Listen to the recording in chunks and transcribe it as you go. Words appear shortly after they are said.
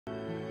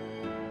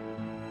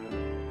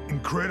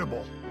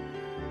incredible.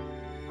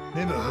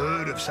 Never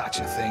heard of such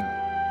a thing.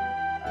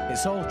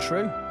 It's all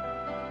true.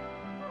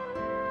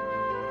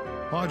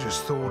 I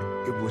just thought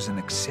it was an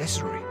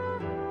accessory.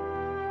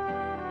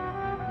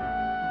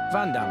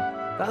 Van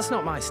Damme, that's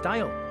not my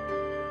style.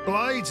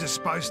 Blades are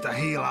supposed to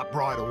heal up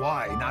right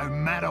away, no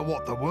matter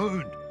what the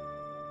wound.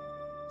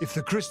 If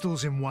the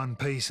crystal's in one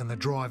piece and the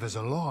driver's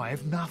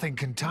alive, nothing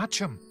can touch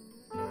him.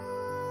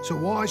 So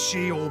why is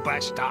she all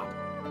bashed up?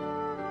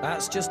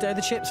 That's just how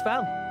the chips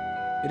fell.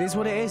 It is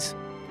what it is.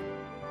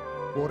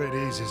 What it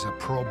is a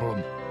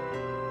problem.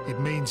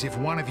 It means if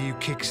one of you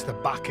kicks the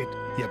bucket,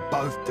 you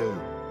both do.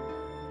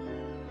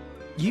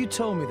 You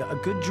told me that a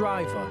good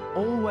driver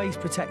always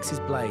protects his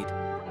blade.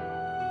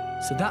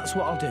 So that's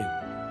what I'll do.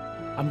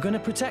 I'm gonna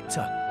protect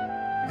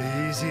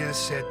her. Easier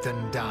said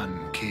than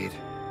done, kid.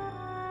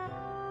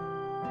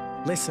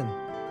 Listen,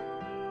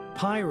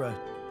 Pyra,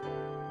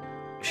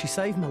 she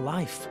saved my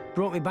life,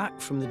 brought me back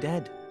from the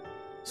dead,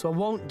 so I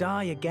won't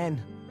die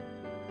again.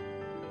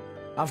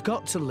 I've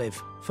got to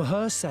live, for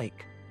her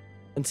sake,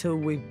 until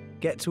we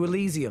get to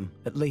Elysium,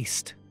 at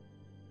least.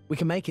 We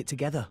can make it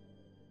together.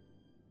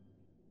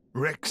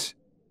 Rex,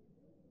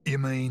 you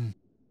mean?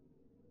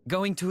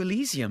 Going to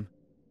Elysium?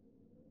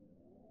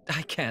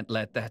 I can't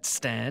let that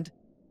stand.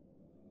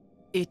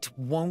 It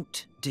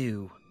won't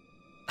do.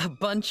 A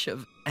bunch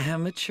of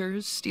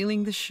amateurs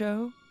stealing the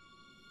show?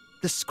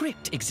 The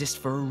script exists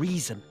for a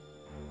reason.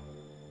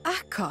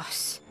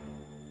 Akos.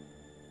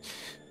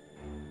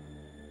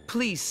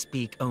 Please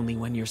speak only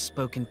when you're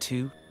spoken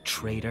to,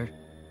 traitor.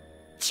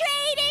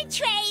 Traitor,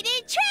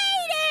 traitor,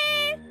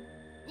 traitor!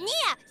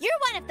 Nia, you're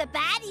one of the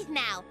baddies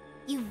now,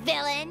 you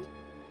villain.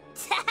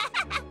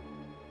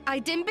 I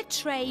didn't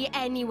betray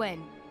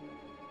anyone.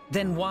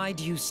 Then why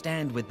do you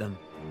stand with them?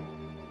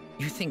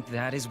 You think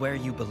that is where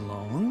you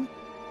belong?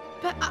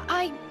 But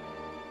I...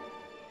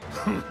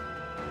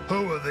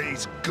 Who are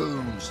these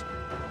goons?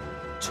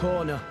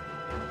 Torna.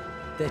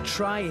 They're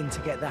trying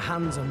to get their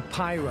hands on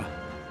Pyra.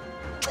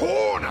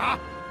 Torna?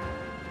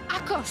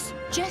 Akos,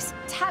 just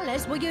tell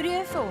us what you're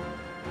here for.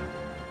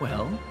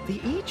 Well, the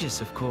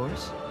Aegis, of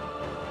course.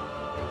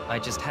 I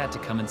just had to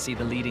come and see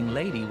the leading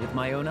lady with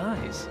my own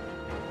eyes.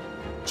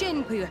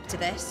 Jin put you up to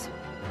this.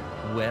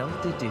 Well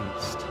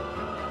deduced.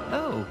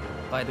 Oh,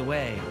 by the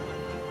way,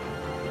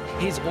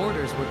 his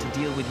orders were to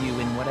deal with you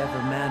in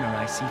whatever manner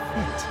I see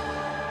fit.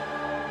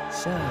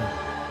 So,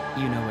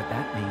 you know what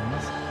that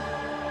means.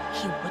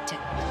 He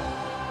wouldn't.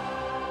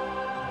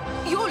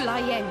 You're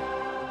lying.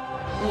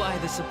 Why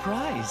the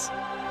surprise?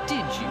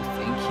 Did you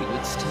think he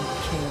would still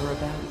care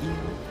about you?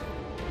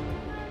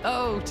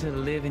 Oh, to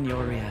live in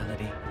your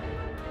reality.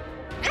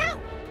 Ow!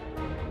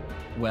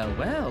 Well,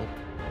 well.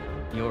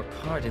 Your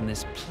part in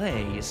this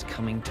play is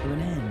coming to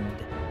an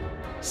end.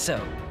 So,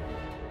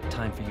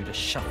 time for you to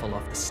shuffle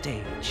off the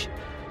stage.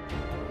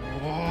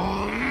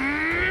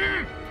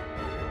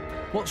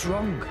 What's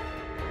wrong?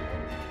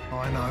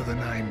 I know the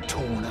name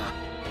Torna.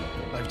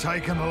 They've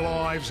taken the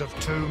lives of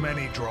too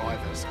many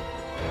drivers,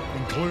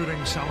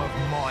 including some of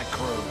my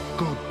crew,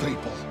 good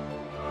people.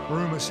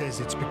 Rumor says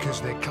it's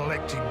because they're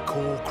collecting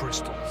core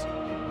crystals.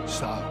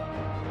 So,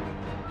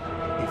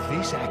 if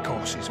this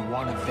Akos is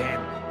one of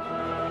them...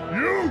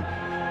 You!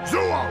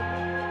 Zuo!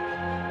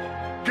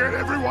 Get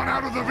everyone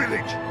out of the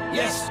village!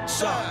 Yes,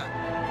 sir.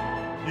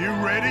 You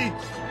ready?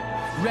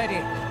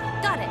 Ready.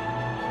 Got it.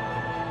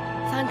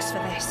 Thanks for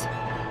this.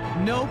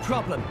 No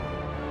problem.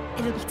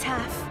 It'll be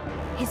tough.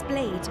 His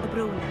blade's a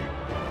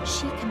brawler.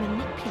 She can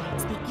manipulate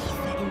the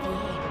ether in the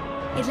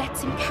air. It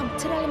lets him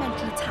counter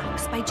elemental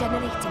attacks by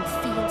generating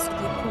fields of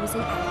the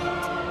opposing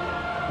element.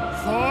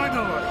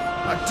 Finally!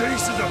 A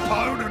decent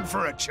opponent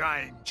for a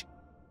change!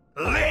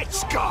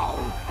 Let's go!